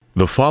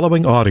The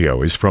following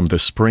audio is from the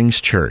Springs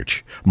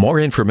Church. More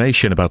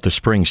information about the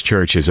Springs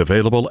Church is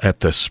available at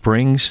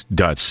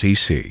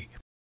thesprings.cc.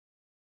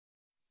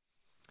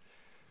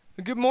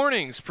 Good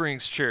morning,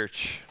 Springs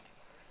Church.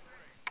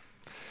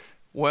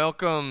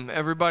 Welcome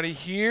everybody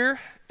here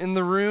in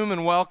the room,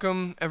 and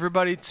welcome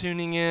everybody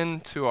tuning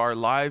in to our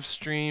live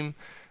stream.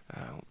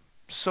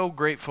 So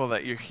grateful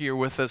that you're here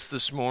with us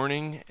this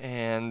morning,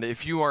 and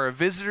if you are a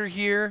visitor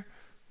here,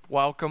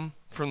 welcome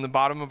from the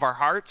bottom of our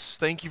hearts.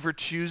 Thank you for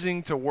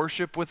choosing to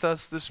worship with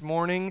us this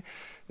morning.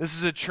 This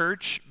is a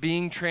church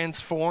being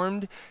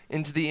transformed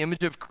into the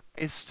image of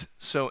Christ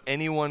so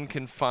anyone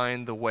can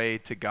find the way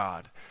to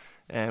God.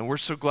 And we're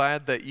so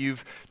glad that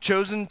you've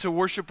chosen to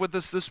worship with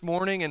us this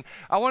morning. And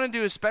I wanted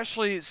to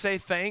especially say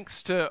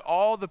thanks to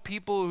all the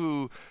people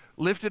who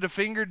lifted a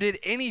finger, did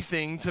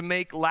anything to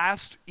make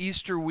last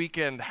Easter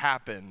weekend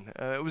happen.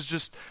 It was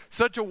just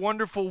such a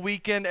wonderful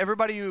weekend.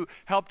 Everybody who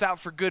helped out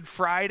for Good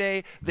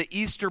Friday, the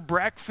Easter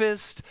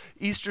breakfast,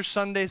 Easter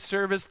Sunday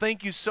service,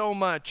 thank you so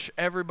much,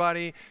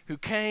 everybody who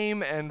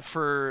came, and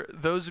for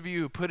those of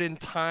you who put in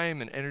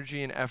time and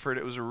energy and effort.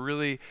 It was a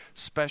really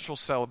special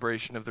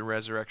celebration of the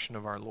resurrection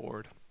of our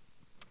Lord.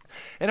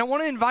 And I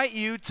want to invite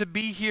you to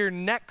be here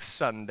next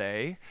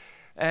Sunday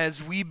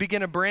as we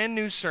begin a brand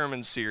new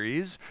sermon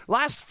series.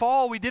 Last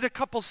fall, we did a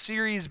couple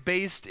series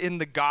based in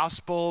the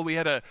gospel. We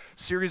had a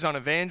series on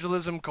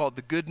evangelism called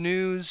The Good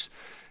News,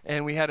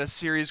 and we had a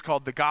series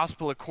called The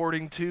Gospel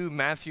According to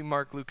Matthew,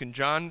 Mark, Luke, and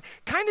John.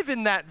 Kind of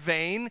in that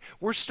vein,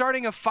 we're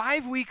starting a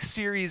 5-week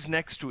series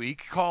next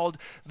week called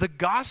The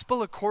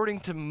Gospel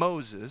According to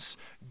Moses,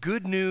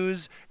 Good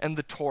News, and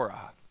the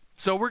Torah.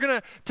 So we're going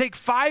to take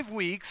 5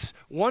 weeks,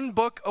 one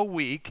book a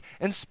week,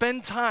 and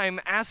spend time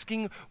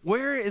asking,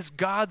 where is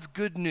God's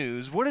good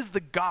news? What is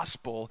the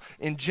gospel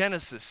in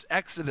Genesis,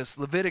 Exodus,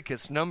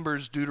 Leviticus,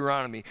 Numbers,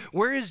 Deuteronomy?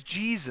 Where is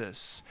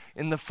Jesus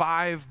in the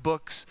 5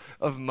 books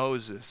of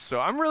Moses? So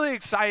I'm really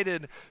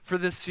excited for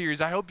this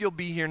series. I hope you'll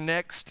be here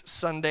next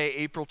Sunday,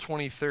 April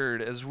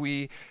 23rd, as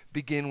we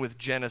begin with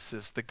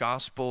Genesis, the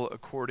gospel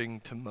according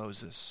to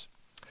Moses.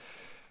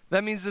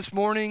 That means this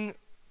morning,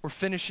 we're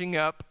finishing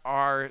up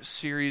our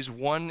series,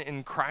 One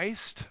in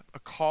Christ, a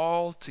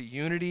call to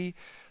unity.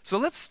 So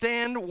let's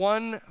stand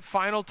one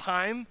final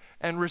time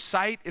and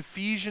recite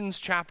Ephesians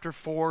chapter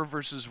 4,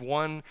 verses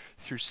 1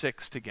 through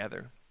 6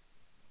 together.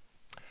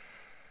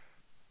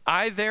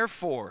 I,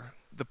 therefore,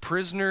 the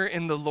prisoner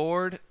in the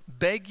Lord,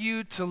 beg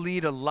you to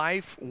lead a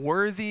life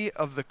worthy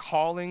of the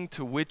calling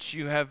to which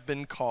you have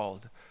been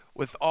called,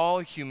 with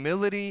all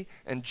humility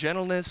and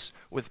gentleness,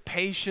 with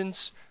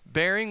patience,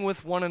 bearing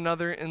with one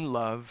another in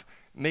love,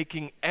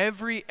 making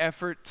every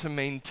effort to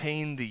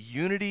maintain the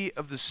unity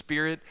of the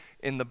Spirit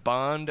in the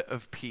bond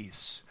of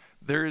peace.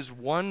 There is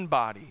one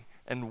body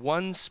and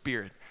one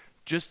Spirit,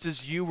 just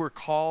as you were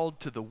called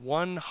to the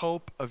one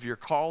hope of your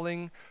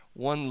calling,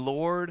 one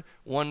Lord,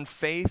 one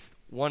faith,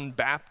 one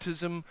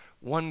baptism,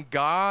 one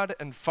God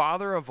and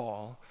Father of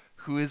all,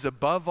 who is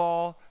above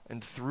all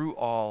and through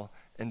all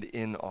and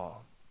in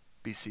all.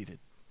 Be seated.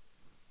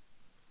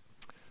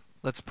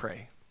 Let's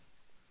pray.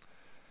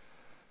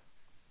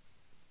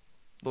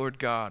 Lord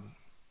God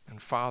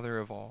and Father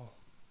of all,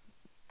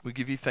 we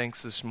give you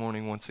thanks this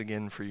morning once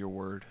again for your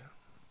word.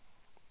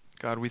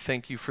 God, we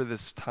thank you for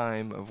this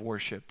time of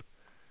worship,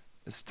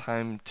 this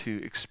time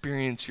to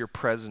experience your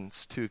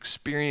presence, to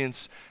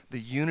experience the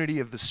unity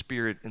of the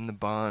Spirit in the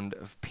bond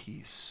of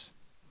peace.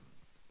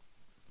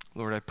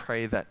 Lord, I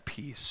pray that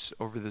peace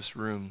over this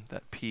room,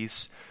 that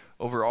peace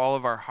over all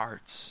of our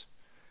hearts,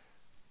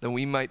 that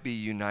we might be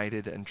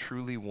united and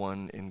truly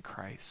one in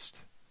Christ.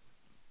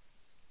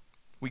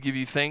 We give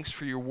you thanks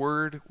for your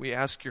word. We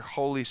ask your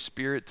Holy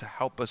Spirit to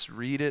help us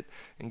read it.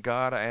 And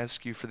God, I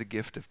ask you for the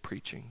gift of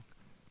preaching.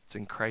 It's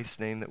in Christ's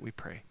name that we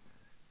pray.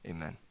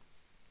 Amen.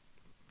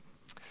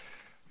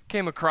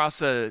 Came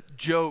across a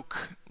joke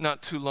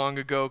not too long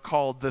ago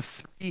called the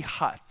 3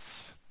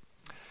 huts.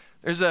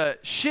 There's a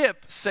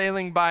ship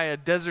sailing by a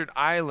desert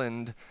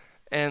island,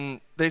 and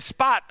they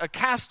spot a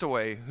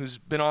castaway who's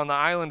been on the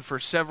island for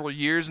several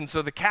years. And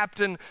so the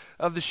captain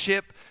of the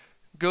ship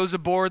goes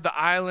aboard the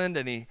island,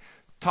 and he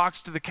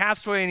talks to the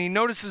castaway, and he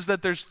notices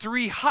that there's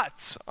 3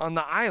 huts on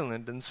the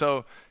island. And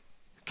so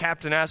the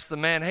captain asks the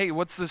man, hey,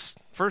 what's this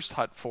first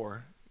hut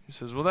for? He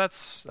says, well,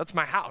 that's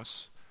my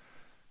house.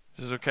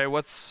 He says, okay,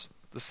 what's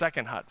the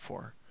second hut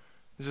for?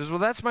 He says, well,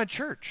 that's my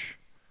church.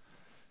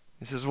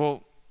 He says,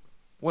 well,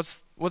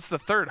 what's the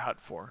third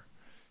hut for?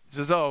 He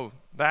says, oh,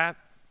 that's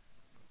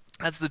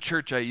the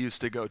church I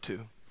used to go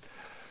to.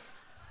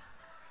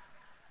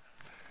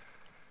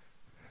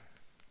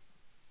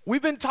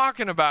 We've been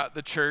talking about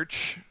the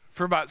church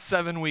for about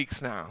 7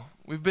 weeks now.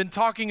 We've been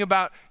talking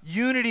about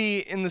unity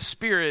in the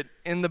Spirit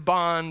in the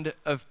bond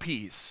of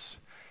peace.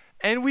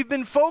 And we've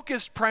been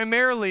focused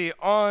primarily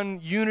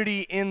on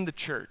unity in the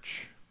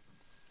church.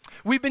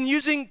 We've been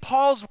using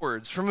Paul's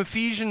words from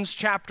Ephesians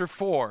chapter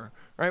 4,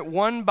 right?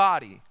 One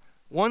body,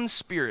 one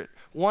Spirit,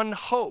 one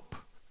hope,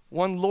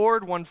 one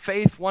Lord, one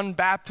faith, one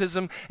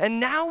baptism. And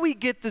now we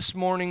get this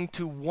morning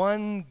to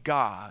one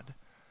God.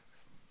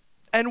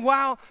 And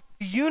while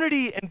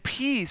unity and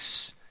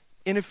peace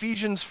in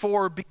Ephesians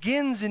 4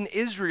 begins in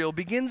Israel,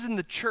 begins in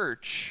the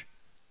church,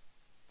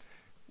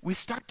 we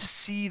start to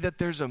see that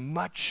there's a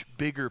much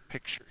bigger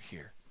picture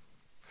here.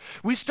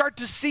 We start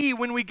to see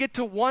when we get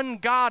to one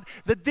God,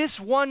 that this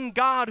one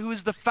God who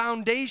is the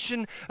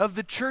foundation of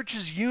the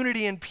church's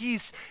unity and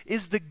peace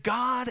is the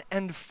God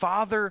and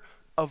Father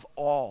of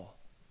all,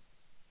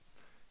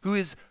 who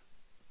is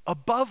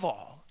above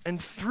all and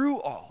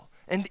through all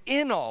and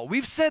in all.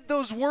 We've said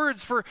those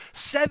words for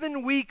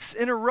 7 weeks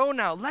in a row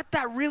now. Let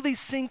that really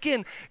sink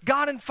in.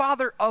 God and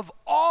Father of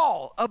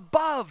all,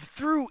 above,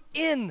 through,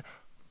 in,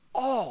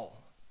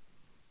 all.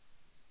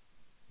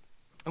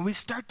 And we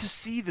start to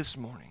see this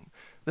morning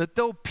that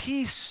though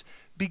peace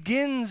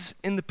begins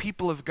in the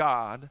people of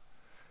God,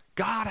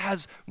 God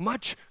has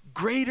much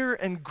greater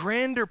and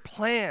grander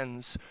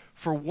plans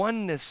for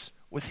oneness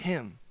with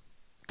Him.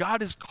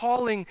 God is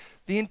calling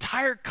the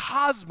entire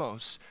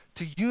cosmos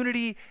to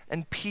unity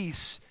and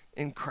peace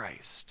in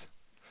Christ.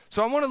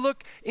 So I want to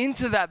look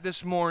into that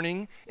this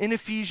morning in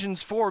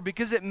Ephesians 4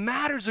 because it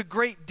matters a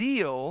great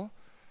deal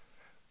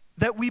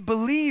that we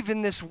believe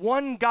in this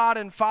one God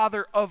and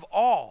Father of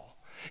all.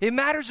 It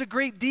matters a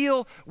great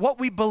deal what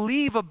we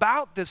believe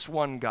about this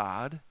one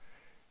God,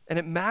 and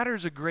it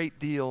matters a great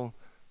deal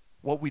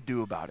what we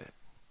do about it.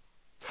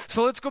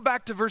 So let's go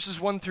back to verses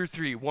 1 through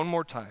 3 one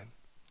more time.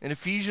 In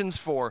Ephesians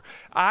 4,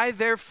 I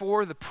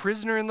therefore, the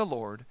prisoner in the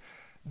Lord,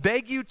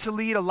 beg you to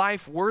lead a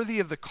life worthy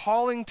of the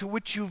calling to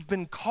which you've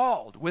been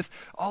called, with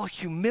all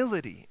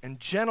humility and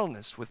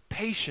gentleness, with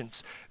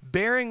patience,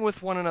 bearing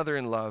with one another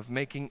in love,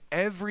 making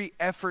every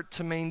effort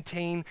to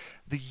maintain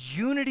the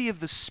unity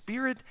of the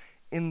Spirit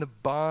in the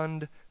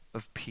bond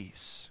of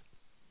peace.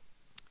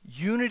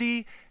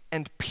 Unity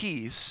and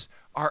peace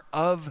are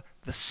of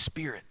the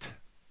Spirit.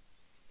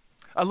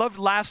 I loved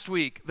last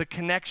week the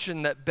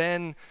connection that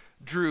Ben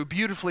drew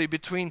beautifully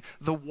between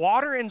the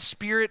water and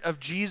spirit of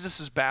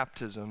Jesus'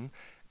 baptism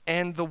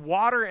and the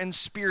water and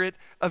spirit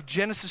of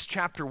Genesis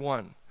chapter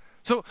 1.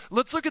 So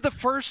let's look at the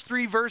first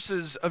 3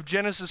 verses of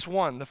Genesis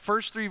 1, the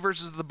first 3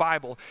 verses of the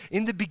Bible.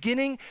 In the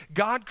beginning,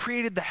 God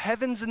created the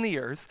heavens and the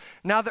earth.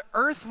 Now the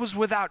earth was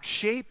without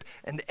shape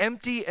and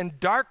empty,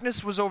 and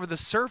darkness was over the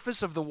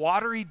surface of the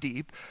watery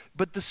deep,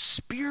 but the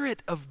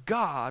Spirit of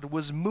God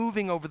was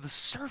moving over the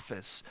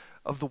surface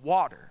of the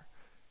water.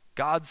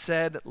 God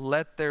said,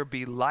 "Let there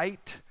be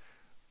light,"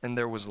 and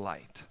there was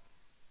light.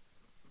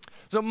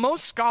 So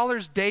most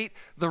scholars date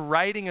the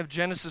writing of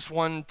Genesis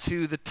 1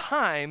 to the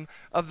time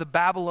of the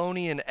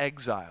Babylonian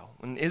exile,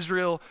 when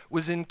Israel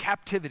was in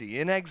captivity,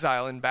 in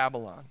exile in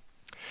Babylon.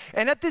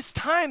 And at this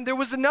time, there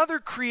was another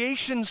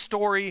creation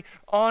story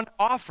on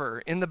offer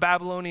in the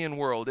Babylonian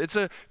world. It's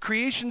a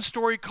creation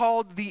story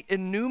called the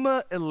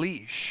Enuma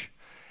Elish.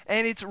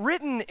 And it's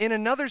written in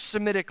another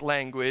Semitic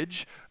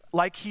language,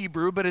 like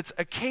Hebrew, but it's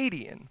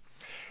Akkadian.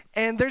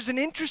 And there's an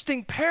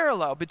interesting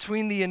parallel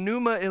between the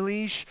Enuma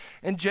Elish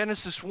and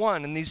Genesis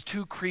 1 in these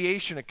two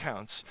creation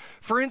accounts.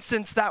 For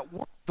instance,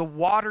 the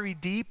watery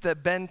deep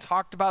that Ben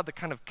talked about, the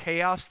kind of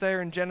chaos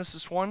there in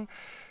Genesis 1,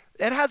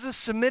 it has a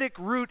Semitic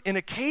root in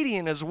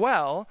Akkadian as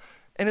well,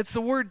 and it's the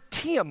word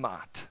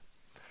Tiamat.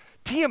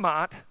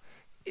 Tiamat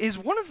is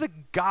one of the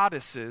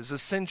goddesses,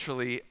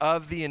 essentially,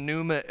 of the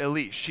Enuma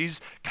Elish.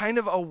 She's kind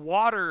of a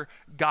water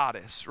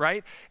goddess,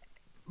 right?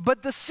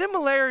 But the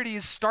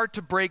similarities start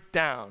to break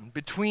down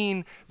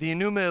between the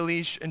Enuma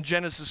Elish and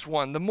Genesis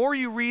 1. The more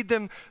you read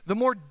them, the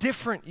more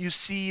different you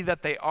see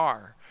that they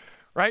are,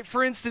 right?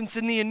 For instance,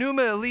 in the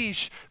Enuma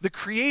Elish, the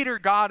creator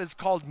god is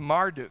called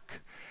Marduk,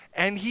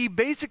 and he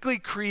basically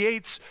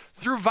creates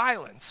through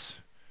violence,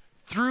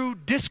 through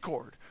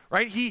discord,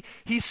 right?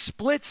 He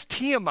splits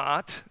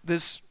Tiamat,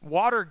 this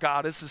water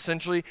goddess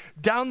essentially,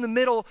 down the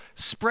middle,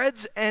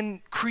 spreads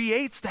and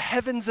creates the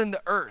heavens and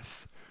the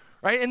earth.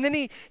 Right? And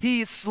then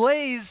he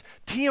slays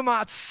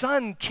Tiamat's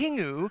son,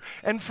 Kingu,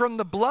 and from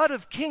the blood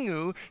of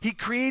Kingu, he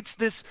creates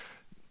this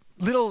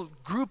little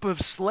group of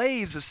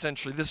slaves,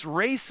 essentially, this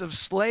race of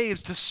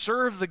slaves to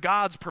serve the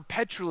gods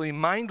perpetually,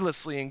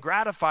 mindlessly, and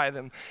gratify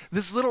them.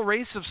 This little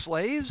race of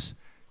slaves,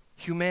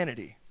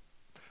 humanity.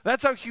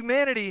 That's how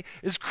humanity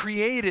is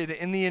created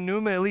in the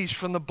Enuma Elish,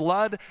 from the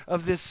blood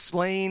of this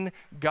slain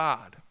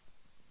God.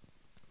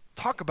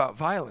 Talk about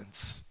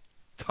violence.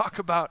 Talk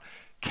about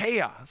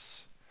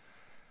chaos.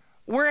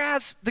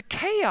 Whereas the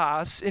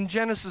chaos in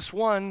Genesis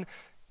 1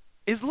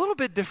 is a little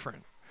bit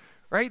different,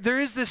 right? There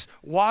is this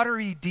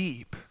watery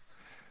deep,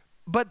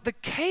 but the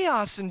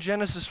chaos in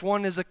Genesis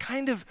 1 is a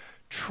kind of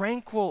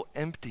tranquil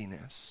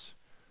emptiness,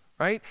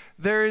 right?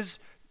 There is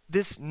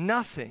this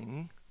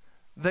nothing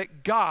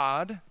that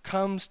God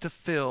comes to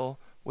fill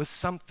with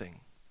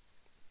something.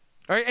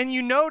 All right, and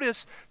you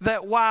notice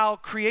that while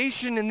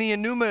creation in the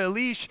Enuma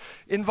Elish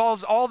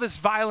involves all this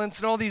violence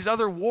and all these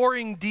other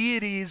warring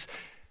deities,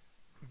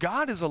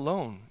 God is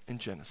alone in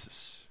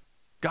Genesis.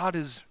 God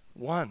is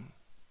one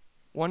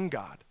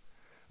God.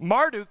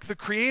 Marduk, the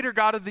creator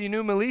god of the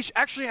Enuma Elish,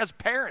 actually has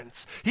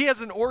parents. He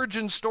has an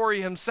origin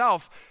story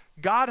himself.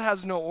 God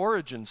has no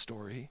origin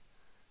story.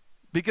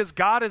 Because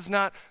God is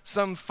not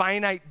some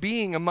finite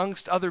being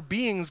amongst other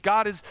beings.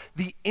 God is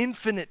the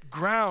infinite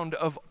ground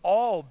of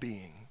all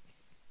being.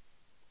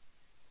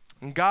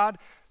 And God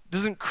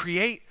doesn't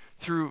create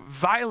through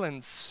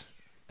violence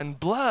and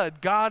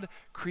blood. God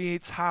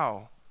creates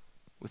how?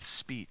 With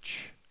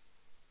speech.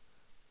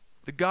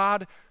 The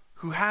God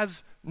who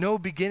has no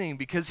beginning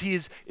because he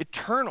is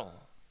eternal,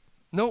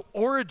 no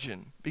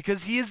origin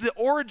because he is the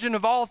origin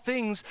of all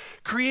things,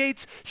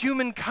 creates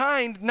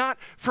humankind not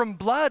from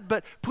blood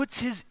but puts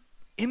his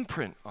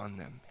imprint on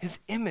them, his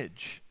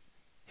image,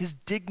 his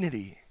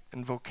dignity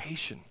and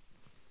vocation.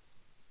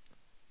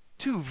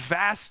 Two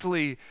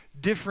vastly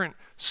different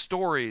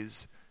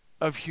stories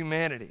of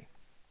humanity,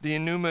 the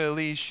Enuma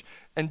Elish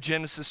and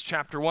Genesis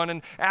chapter 1.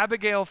 And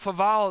Abigail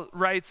Faval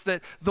writes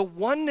that the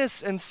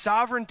oneness and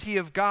sovereignty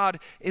of God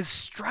is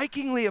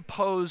strikingly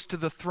opposed to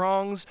the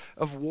throngs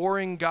of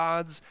warring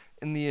gods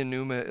in the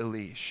Enuma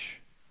Elish.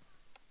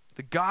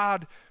 The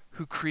God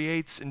who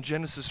creates in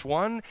Genesis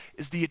 1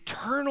 is the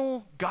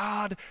eternal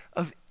God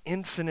of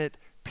infinite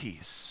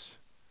peace.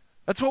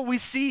 That's what we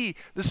see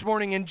this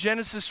morning in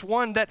Genesis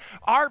 1, that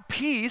our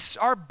peace,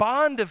 our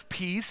bond of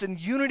peace and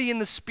unity in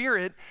the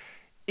Spirit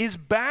is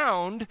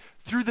bound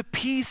through the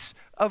peace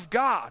of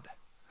God.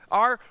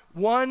 Our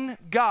one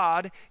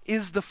God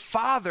is the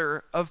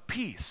Father of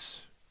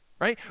peace,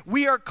 right?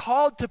 We are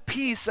called to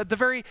peace at the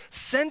very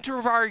center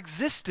of our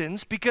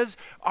existence because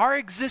our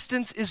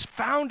existence is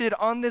founded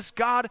on this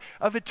God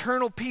of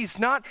eternal peace,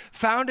 not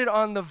founded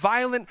on the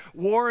violent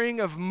warring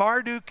of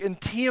Marduk and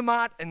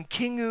Tiamat and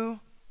Kingu.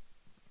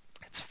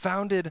 It's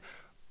founded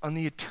on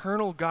the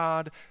eternal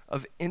God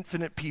of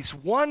infinite peace,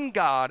 one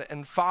God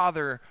and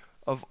Father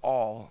of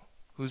all,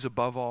 who's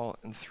above all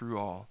and through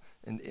all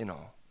and in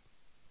all.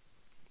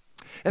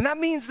 And that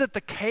means that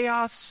the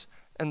chaos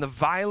and the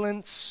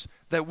violence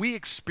that we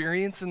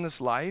experience in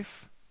this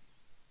life,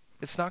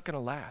 it's not going to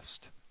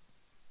last.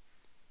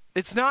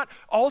 It's not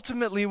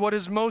ultimately what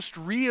is most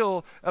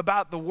real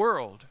about the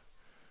world,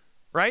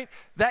 right?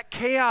 That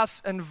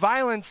chaos and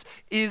violence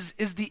is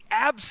the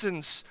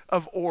absence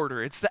of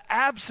order. It's the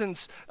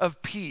absence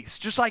of peace.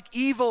 Just like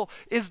evil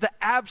is the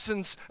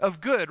absence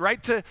of good,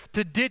 right?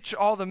 To ditch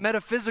all the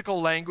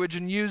metaphysical language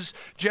and use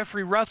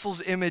Jeffrey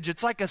Russell's image,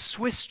 it's like a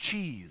Swiss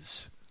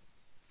cheese.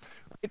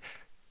 Right?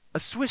 A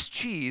Swiss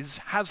cheese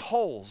has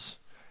holes,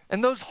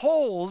 and those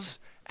holes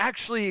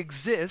actually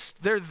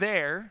exist. They're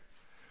there,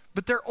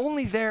 but they're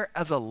only there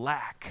as a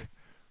lack.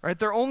 Right?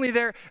 They're only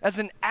there as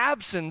an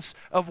absence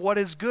of what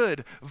is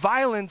good.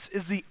 Violence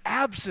is the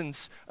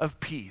absence of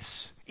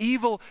peace.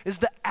 Evil is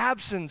the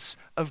absence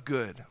of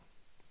good.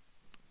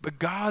 But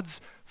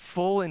God's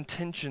full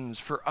intentions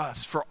for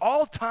us, for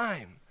all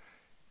time,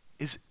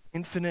 is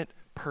infinite,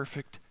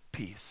 perfect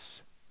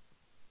peace.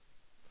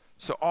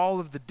 So all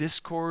of the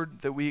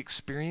discord that we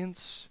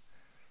experience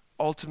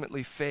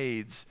ultimately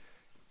fades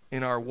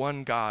in our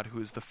one God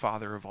who is the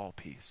Father of all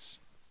peace.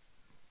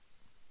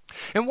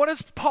 And what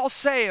does Paul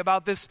say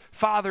about this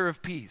Father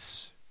of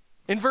peace?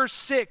 In verse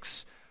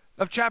 6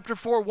 of chapter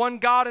 4, one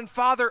God and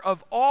Father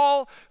of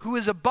all, who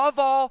is above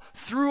all,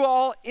 through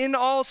all, in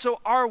all. So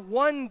our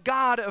one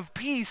God of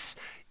peace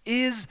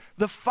is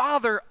the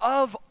Father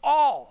of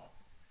all.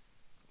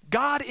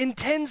 God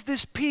intends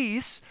this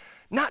peace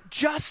not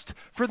just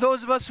for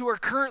those of us who are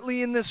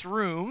currently in this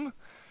room,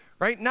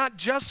 right? Not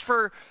just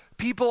for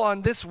people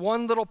on this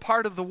one little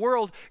part of the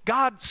world.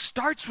 God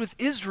starts with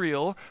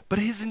Israel, but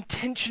his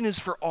intention is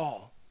for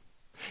all.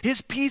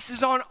 His peace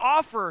is on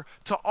offer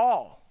to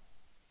all,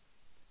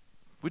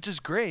 which is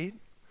great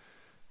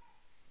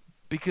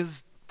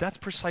because that's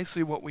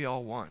precisely what we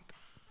all want.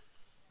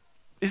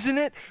 Isn't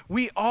it?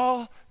 We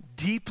all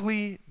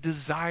deeply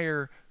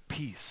desire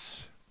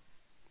peace.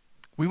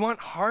 We want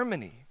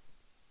harmony.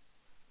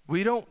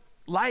 We don't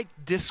like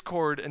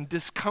discord and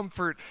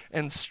discomfort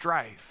and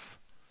strife.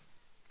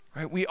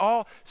 Right? We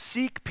all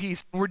seek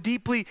peace. We're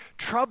deeply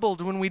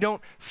troubled when we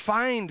don't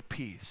find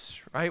peace,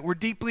 right? We're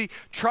deeply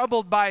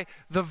troubled by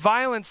the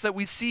violence that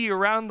we see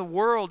around the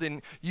world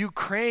in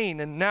Ukraine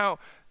and now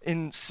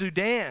in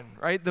Sudan,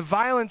 right? The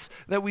violence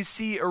that we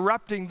see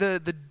erupting, the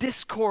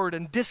discord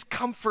and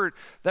discomfort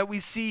that we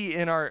see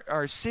in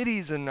our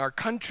cities and our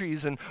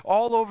countries and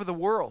all over the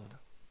world.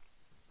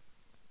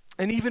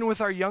 And even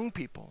with our young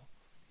people.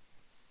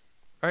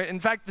 Right?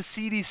 In fact, the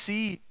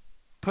CDC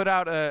put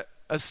out a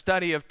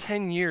study of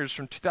 10 years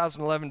from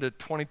 2011 to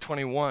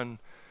 2021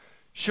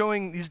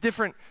 showing these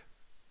different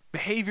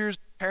behaviors,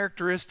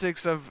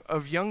 characteristics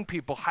of young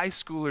people, high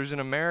schoolers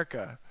in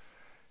America.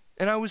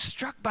 And I was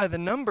struck by the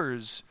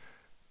numbers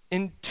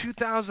in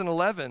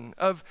 2011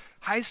 of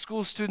high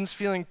school students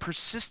feeling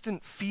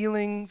persistent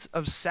feelings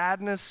of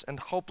sadness and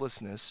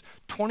hopelessness,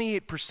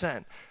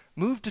 28%.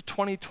 Moved to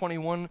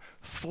 2021,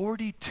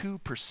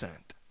 42%.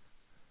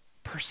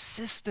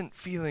 Persistent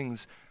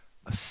feelings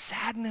of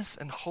sadness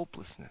and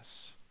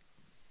hopelessness,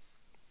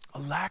 a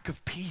lack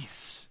of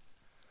peace,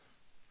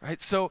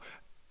 right? So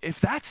if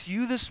that's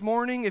you this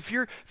morning, if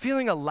you're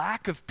feeling a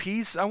lack of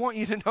peace, I want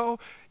you to know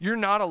you're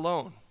not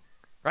alone,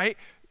 right?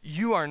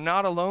 you are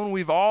not alone.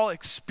 We've all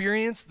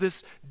experienced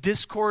this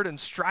discord and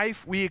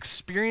strife. We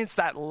experience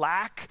that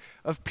lack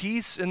of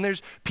peace. And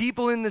there's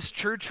people in this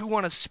church who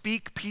want to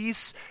speak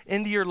peace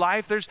into your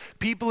life. There's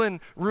people in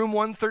room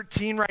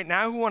 113 right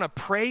now who want to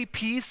pray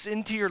peace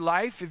into your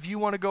life if you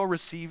want to go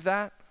receive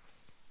that.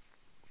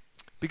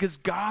 Because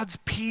God's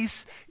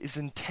peace is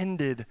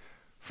intended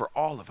for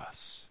all of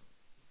us.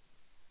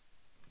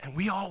 And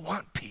we all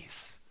want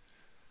peace.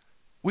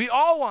 We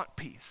all want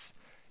peace.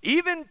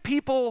 Even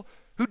people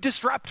who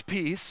disrupt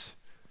peace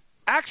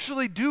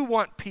actually do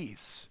want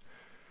peace.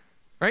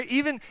 Right?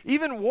 Even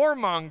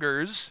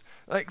warmongers,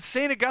 like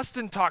St.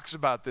 Augustine talks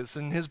about this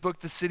in his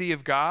book, The City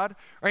of God.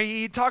 Right?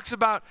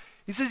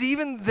 He says,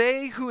 even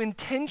they who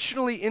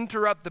intentionally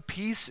interrupt the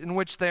peace in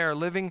which they are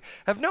living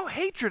have no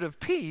hatred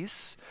of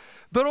peace,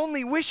 but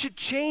only wish it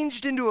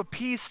changed into a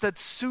peace that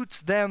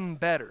suits them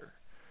better.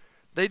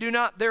 They do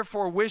not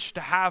therefore wish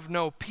to have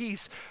no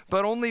peace,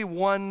 but only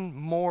one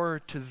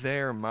more to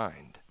their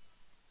mind.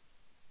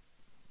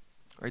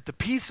 Right? The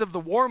peace of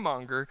the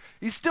warmonger,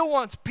 he still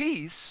wants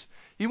peace.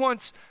 He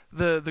wants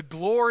the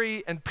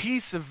glory and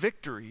peace of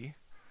victory,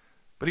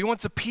 but he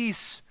wants a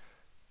peace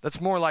that's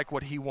more like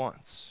what he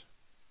wants.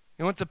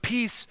 He wants a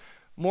peace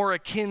more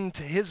akin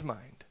to his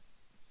mind.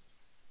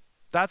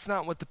 That's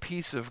not what the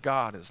peace of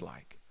God is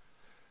like.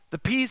 The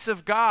peace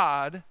of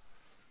God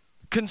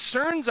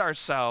concerns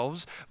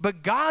ourselves,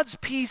 but God's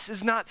peace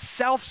is not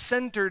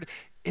self-centered,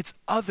 it's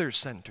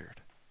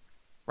other-centered,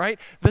 right?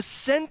 The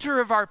center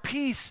of our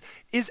peace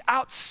is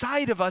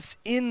outside of us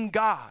in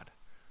God,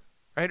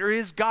 right? Or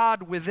is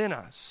God within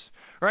us,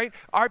 right?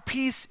 Our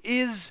peace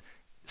is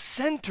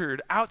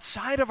centered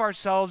outside of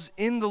ourselves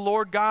in the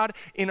Lord God,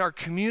 in our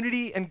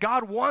community, and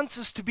God wants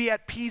us to be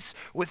at peace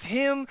with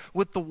Him,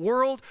 with the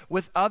world,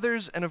 with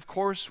others, and of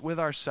course, with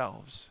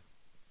ourselves.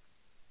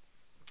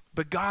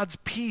 But God's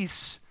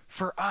peace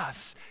for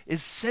us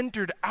is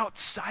centered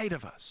outside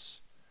of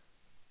us.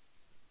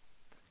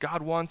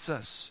 God wants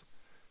us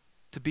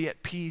to be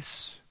at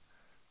peace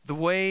the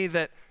way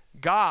that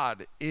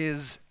God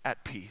is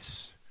at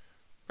peace.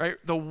 Right?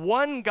 The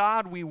one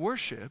God we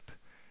worship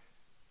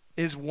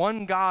is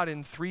one God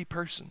in three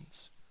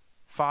persons: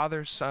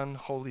 Father, Son,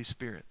 Holy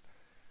Spirit.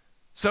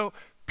 So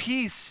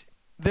peace,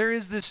 there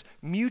is this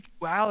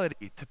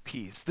mutuality to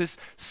peace, this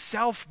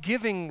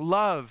self-giving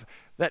love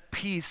that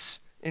peace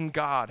in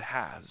God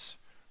has,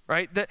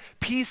 right? That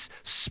peace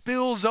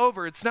spills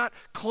over. It's not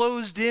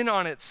closed in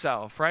on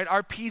itself, right?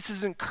 Our peace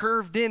isn't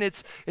curved in.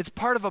 It's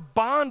part of a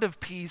bond of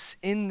peace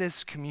in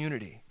this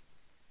community.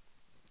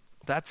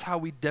 That's how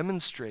we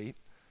demonstrate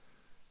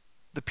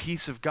the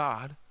peace of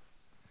God,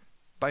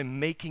 by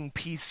making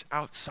peace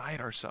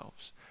outside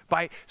ourselves,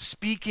 by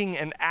speaking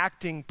and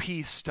acting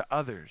peace to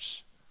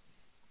others.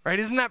 Right?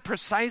 Isn't that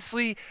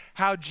precisely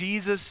how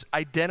Jesus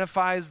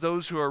identifies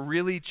those who are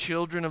really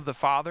children of the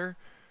Father?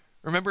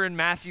 Remember in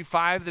Matthew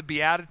 5, the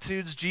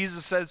Beatitudes,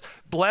 Jesus says,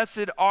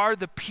 "Blessed are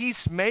the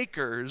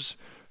peacemakers,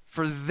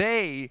 for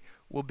they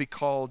will be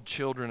called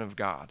children of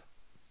God."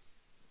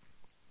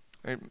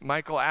 Right?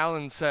 Michael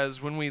Allen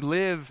says, when we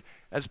live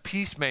as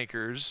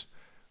peacemakers,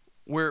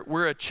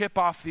 we're a chip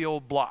off the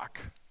old block.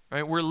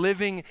 Right? We're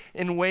living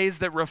in ways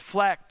that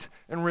reflect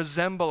and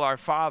resemble our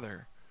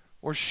Father.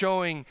 We're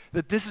showing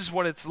that this is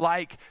what it's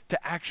like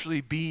to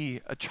actually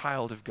be a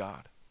child of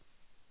God.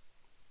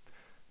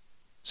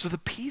 So the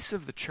peace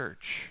of the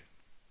church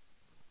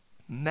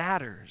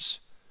matters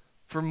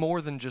for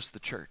more than just the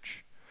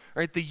church.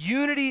 Right? The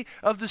unity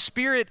of the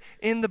Spirit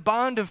in the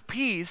bond of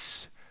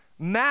peace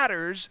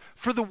matters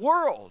for the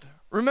world.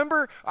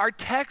 Remember our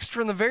text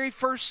from the very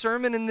first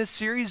sermon in this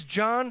series,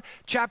 John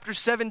chapter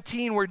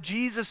 17, where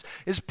Jesus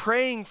is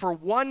praying for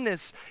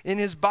oneness in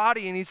his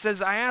body. And he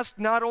says, "I ask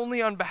not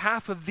only on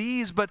behalf of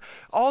these, but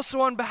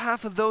also on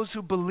behalf of those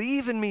who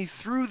believe in me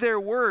through their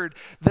word,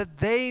 that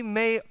they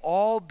may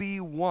all be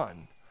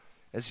one.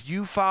 As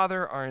you,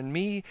 Father, are in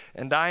me,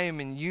 and I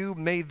am in you,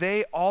 may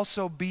they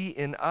also be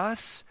in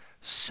us,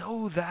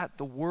 so that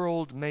the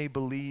world may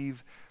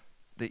believe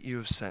that you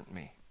have sent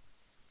me."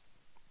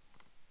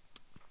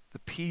 The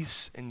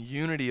peace and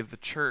unity of the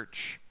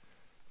church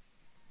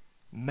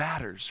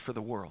matters for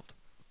the world.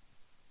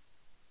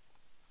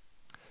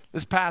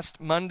 This past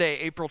Monday,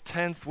 April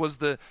 10th, was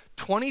the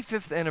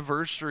 25th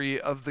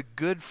anniversary of the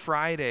Good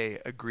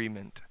Friday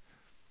Agreement.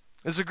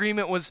 This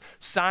agreement was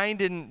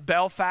signed in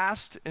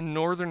Belfast in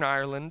Northern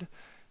Ireland,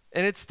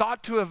 and it's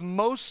thought to have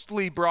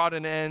mostly brought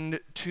an end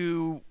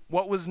to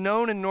what was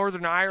known in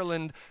Northern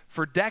Ireland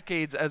for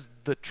decades as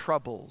the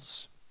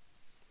Troubles.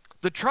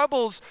 The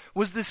Troubles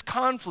was this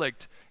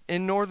conflict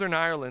in Northern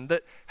Ireland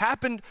that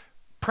happened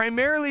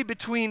primarily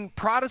between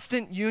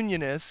Protestant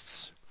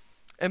Unionists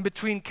and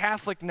between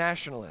Catholic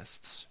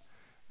nationalists.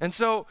 And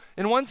so,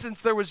 in one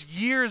sense, there was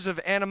years of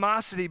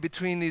animosity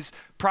between these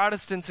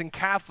Protestants and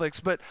Catholics,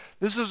 but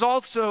this was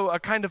also a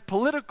kind of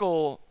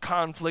political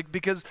conflict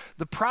because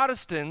the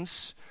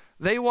Protestants,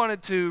 they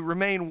wanted to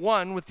remain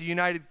one with the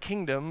United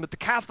Kingdom, but the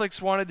Catholics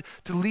wanted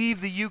to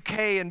leave the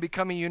UK and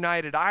become a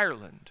united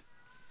Ireland.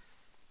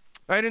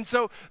 Right? And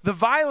so the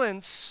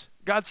violence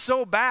got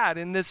so bad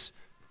in this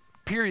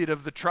period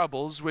of the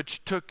Troubles,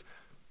 which took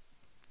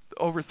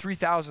over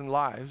 3,000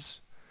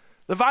 lives,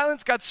 the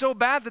violence got so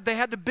bad that they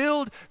had to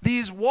build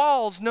these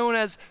walls known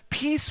as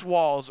peace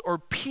walls or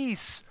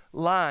peace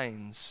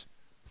lines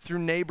through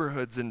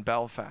neighborhoods in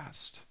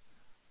Belfast.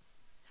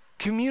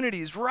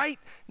 Communities right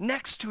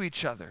next to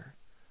each other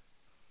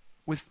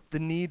with the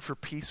need for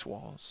peace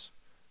walls.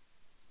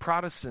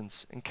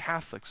 Protestants and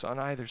Catholics on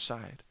either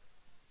side.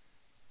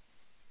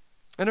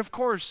 And of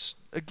course,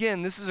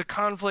 again, this is a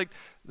conflict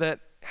that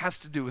has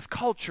to do with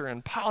culture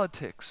and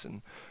politics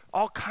and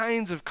all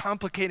kinds of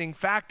complicating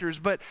factors,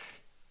 but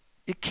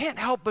it can't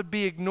help but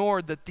be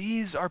ignored that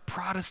these are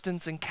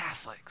Protestants and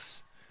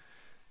Catholics.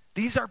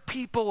 These are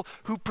people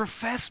who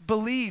profess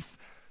belief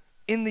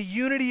in the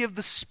unity of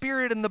the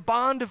Spirit and the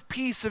bond of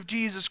peace of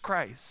Jesus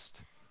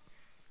Christ.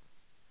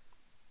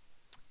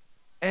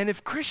 And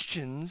if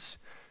Christians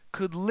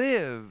could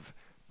live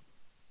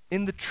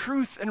in the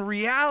truth and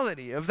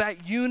reality of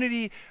that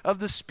unity of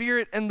the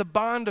Spirit and the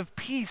bond of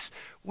peace,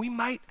 we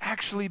might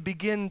actually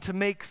begin to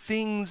make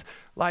things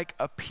like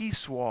a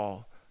peace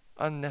wall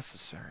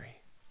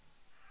unnecessary.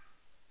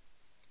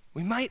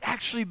 We might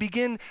actually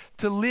begin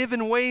to live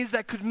in ways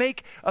that could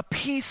make a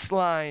peace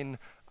line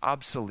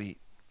obsolete.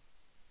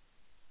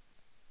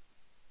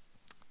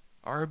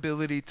 Our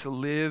ability to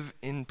live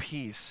in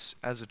peace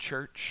as a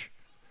church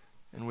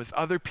and with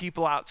other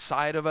people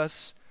outside of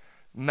us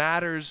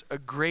matters a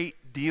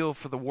great deal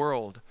for the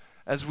world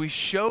as we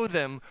show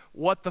them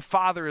what the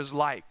Father is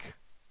like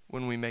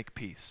when we make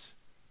peace.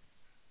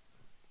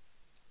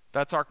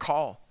 That's our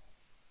call.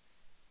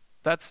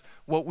 That's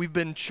what we've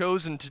been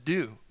chosen to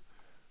do.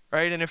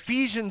 Right? And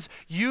Ephesians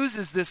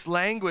uses this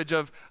language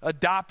of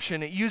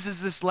adoption. It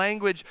uses this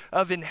language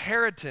of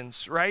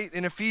inheritance, right?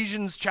 In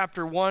Ephesians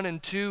chapter 1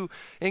 and 2,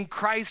 in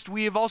Christ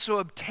we have also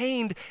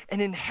obtained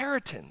an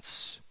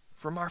inheritance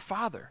from our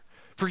Father.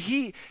 For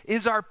he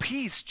is our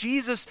peace.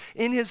 Jesus,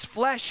 in his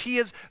flesh, he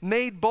has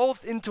made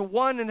both into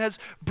one and has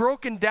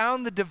broken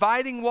down the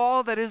dividing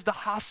wall that is the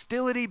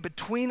hostility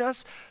between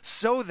us.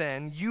 So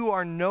then, you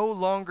are no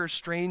longer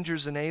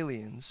strangers and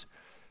aliens,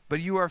 but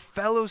you are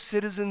fellow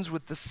citizens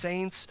with the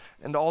saints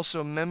and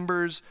also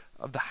members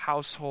of the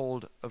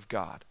household of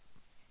God.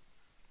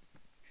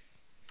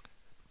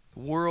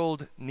 The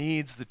world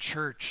needs the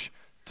church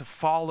to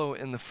follow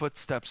in the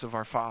footsteps of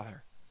our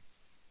Father.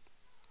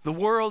 The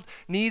world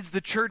needs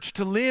the church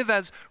to live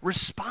as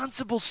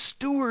responsible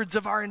stewards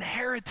of our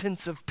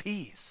inheritance of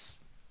peace.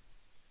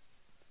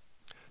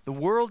 The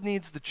world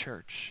needs the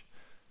church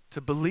to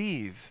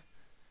believe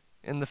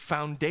in the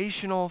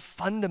foundational,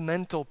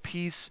 fundamental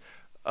peace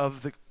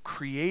of the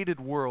created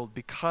world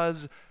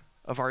because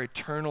of our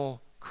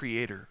eternal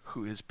Creator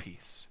who is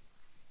peace.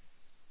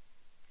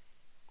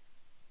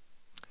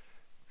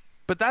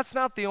 But that's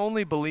not the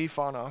only belief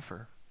on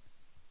offer.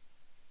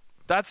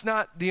 That's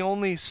not the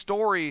only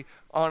story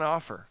on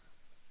offer.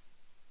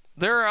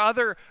 There are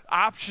other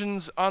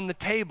options on the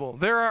table.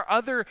 There are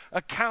other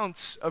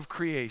accounts of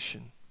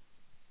creation.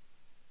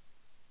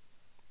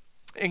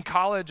 In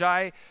college,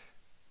 I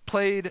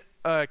played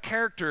a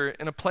character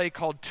in a play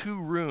called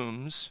Two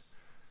Rooms,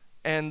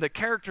 and the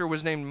character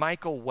was named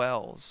Michael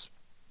Wells.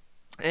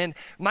 And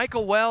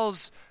Michael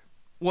Wells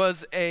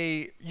was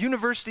a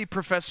university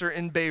professor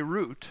in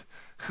Beirut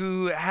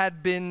who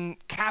had been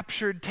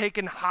captured,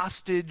 taken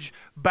hostage,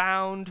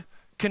 bound,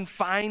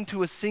 confined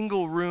to a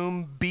single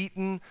room,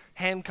 beaten,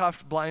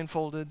 handcuffed,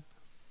 blindfolded.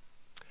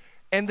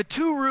 And the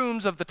two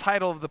rooms of the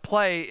title of the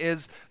play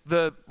is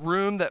the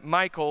room that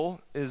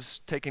Michael is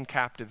taken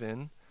captive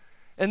in,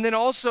 and then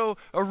also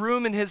a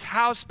room in his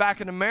house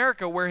back in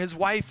America where his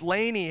wife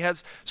Lainey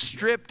has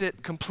stripped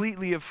it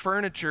completely of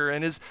furniture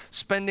and is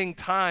spending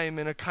time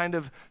in a kind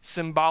of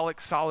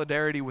symbolic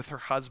solidarity with her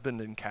husband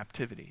in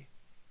captivity.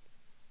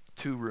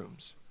 Two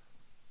rooms.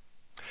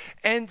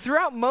 And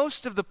throughout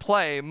most of the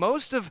play,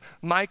 most of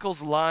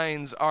Michael's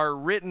lines are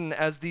written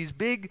as these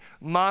big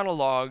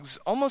monologues,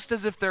 almost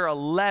as if they're a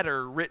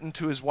letter written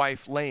to his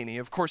wife Lainey.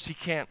 Of course, he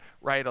can't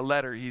write a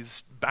letter.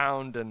 He's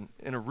bound and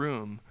in a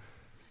room.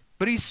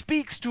 But he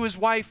speaks to his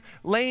wife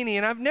Lainey,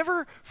 and I've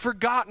never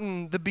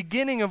forgotten the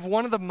beginning of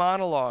one of the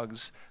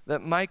monologues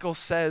that Michael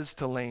says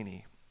to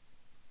Lainey.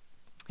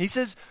 He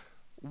says,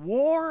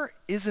 "War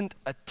isn't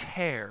a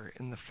tear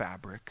in the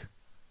fabric.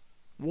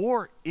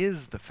 War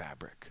is the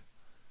fabric."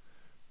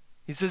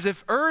 He says,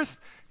 if earth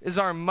is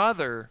our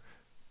mother,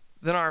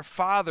 then our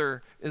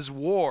father is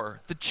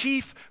war. The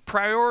chief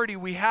priority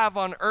we have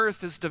on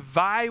earth is to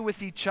vie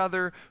with each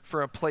other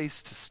for a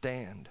place to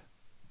stand.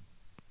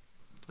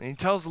 And he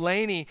tells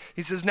Lainey,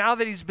 he says, now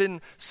that he's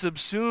been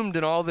subsumed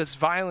in all this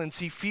violence,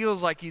 he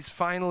feels like he's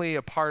finally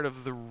a part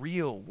of the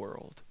real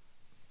world.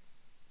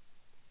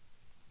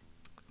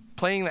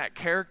 Playing that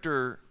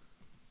character,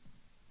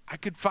 I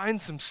could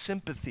find some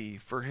sympathy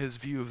for his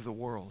view of the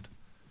world.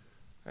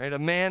 Right? A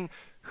man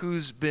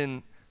who's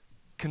been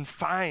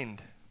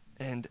confined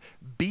and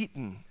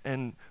beaten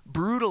and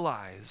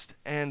brutalized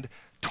and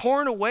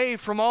torn away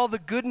from all the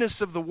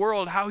goodness of the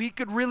world, how he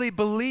could really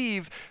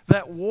believe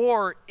that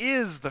war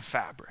is the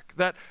fabric,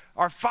 that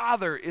our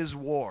Father is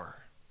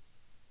war.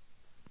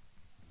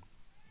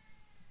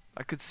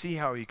 I could see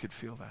how he could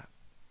feel that.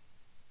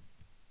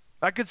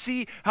 I could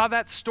see how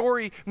that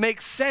story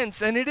makes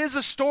sense, and it is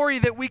a story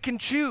that we can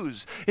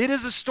choose. It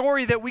is a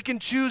story that we can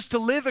choose to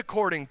live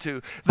according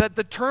to, that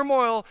the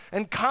turmoil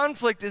and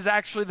conflict is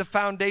actually the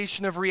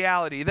foundation of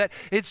reality, that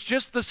it's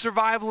just the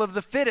survival of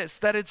the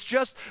fittest, that it's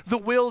just the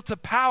will to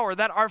power,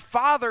 that our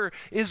Father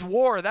is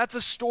war. That's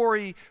a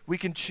story we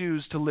can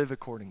choose to live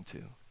according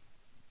to.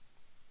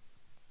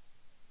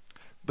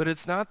 But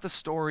it's not the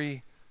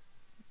story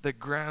that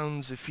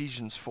grounds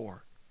Ephesians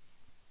 4.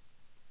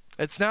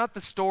 It's not the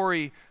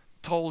story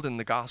told in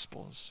the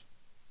Gospels.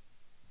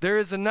 There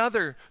is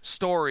another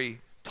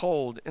story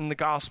told in the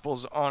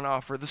Gospels on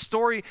offer. The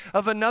story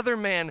of another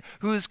man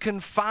who is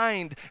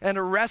confined and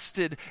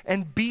arrested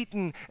and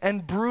beaten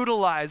and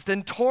brutalized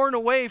and torn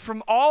away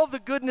from all the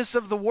goodness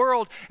of the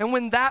world. And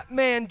when that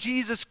man,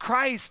 Jesus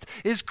Christ,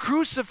 is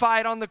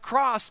crucified on the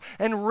cross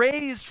and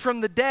raised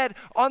from the dead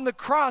on the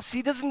cross,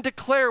 he doesn't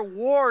declare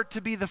war to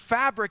be the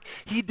fabric.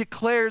 He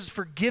declares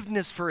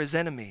forgiveness for his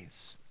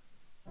enemies.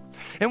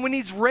 And when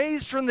he's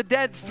raised from the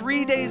dead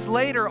 3 days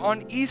later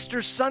on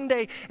Easter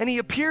Sunday and he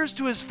appears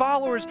to his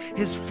followers,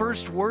 his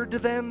first word to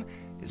them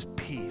is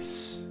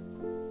peace.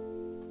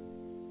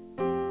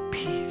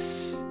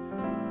 Peace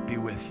be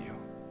with you.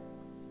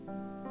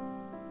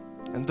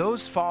 And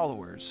those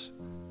followers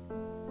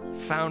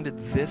founded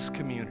this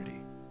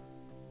community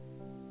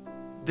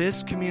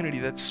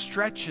that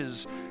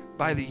stretches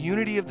by the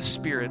unity of the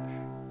Spirit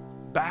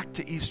back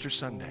to Easter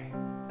Sunday.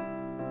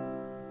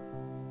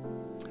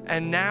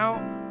 And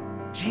now,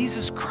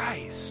 Jesus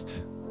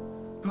Christ,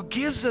 who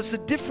gives us a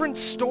different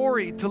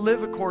story to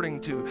live according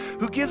to,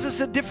 who gives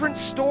us a different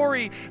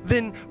story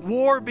than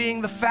war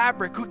being the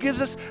fabric, who gives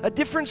us a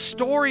different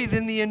story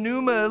than the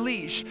Enuma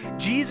Elish.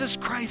 Jesus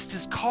Christ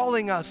is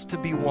calling us to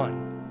be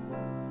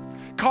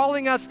one.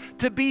 Calling us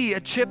to be a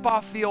chip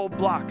off the old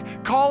block.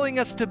 Calling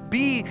us to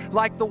be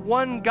like the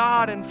one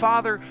God and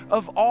Father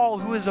of all,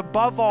 who is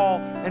above all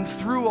and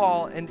through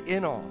all and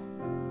in all.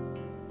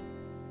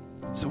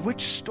 So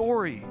which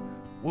story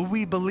will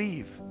we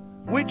believe?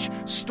 Which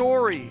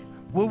story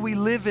will we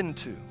live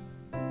into?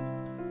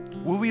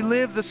 Will we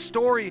live the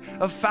story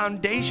of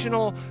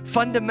fundamental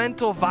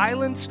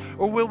violence,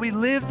 or will we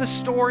live the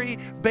story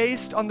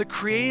based on the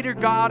Creator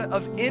God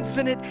of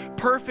infinite,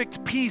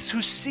 perfect peace,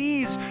 who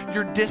sees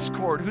your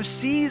discord, who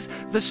sees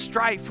the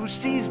strife, who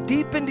sees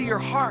deep into your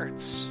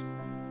hearts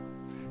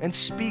and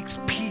speaks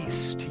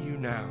peace to you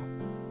now?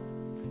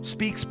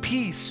 Speaks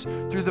peace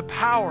through the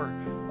power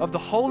of the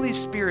Holy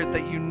Spirit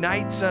that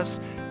unites us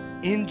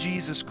in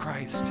Jesus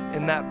Christ,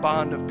 in that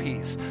bond of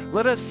peace.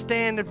 Let us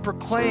stand and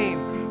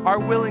proclaim our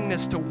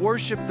willingness to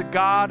worship the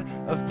God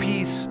of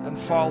peace and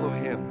follow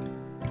Him.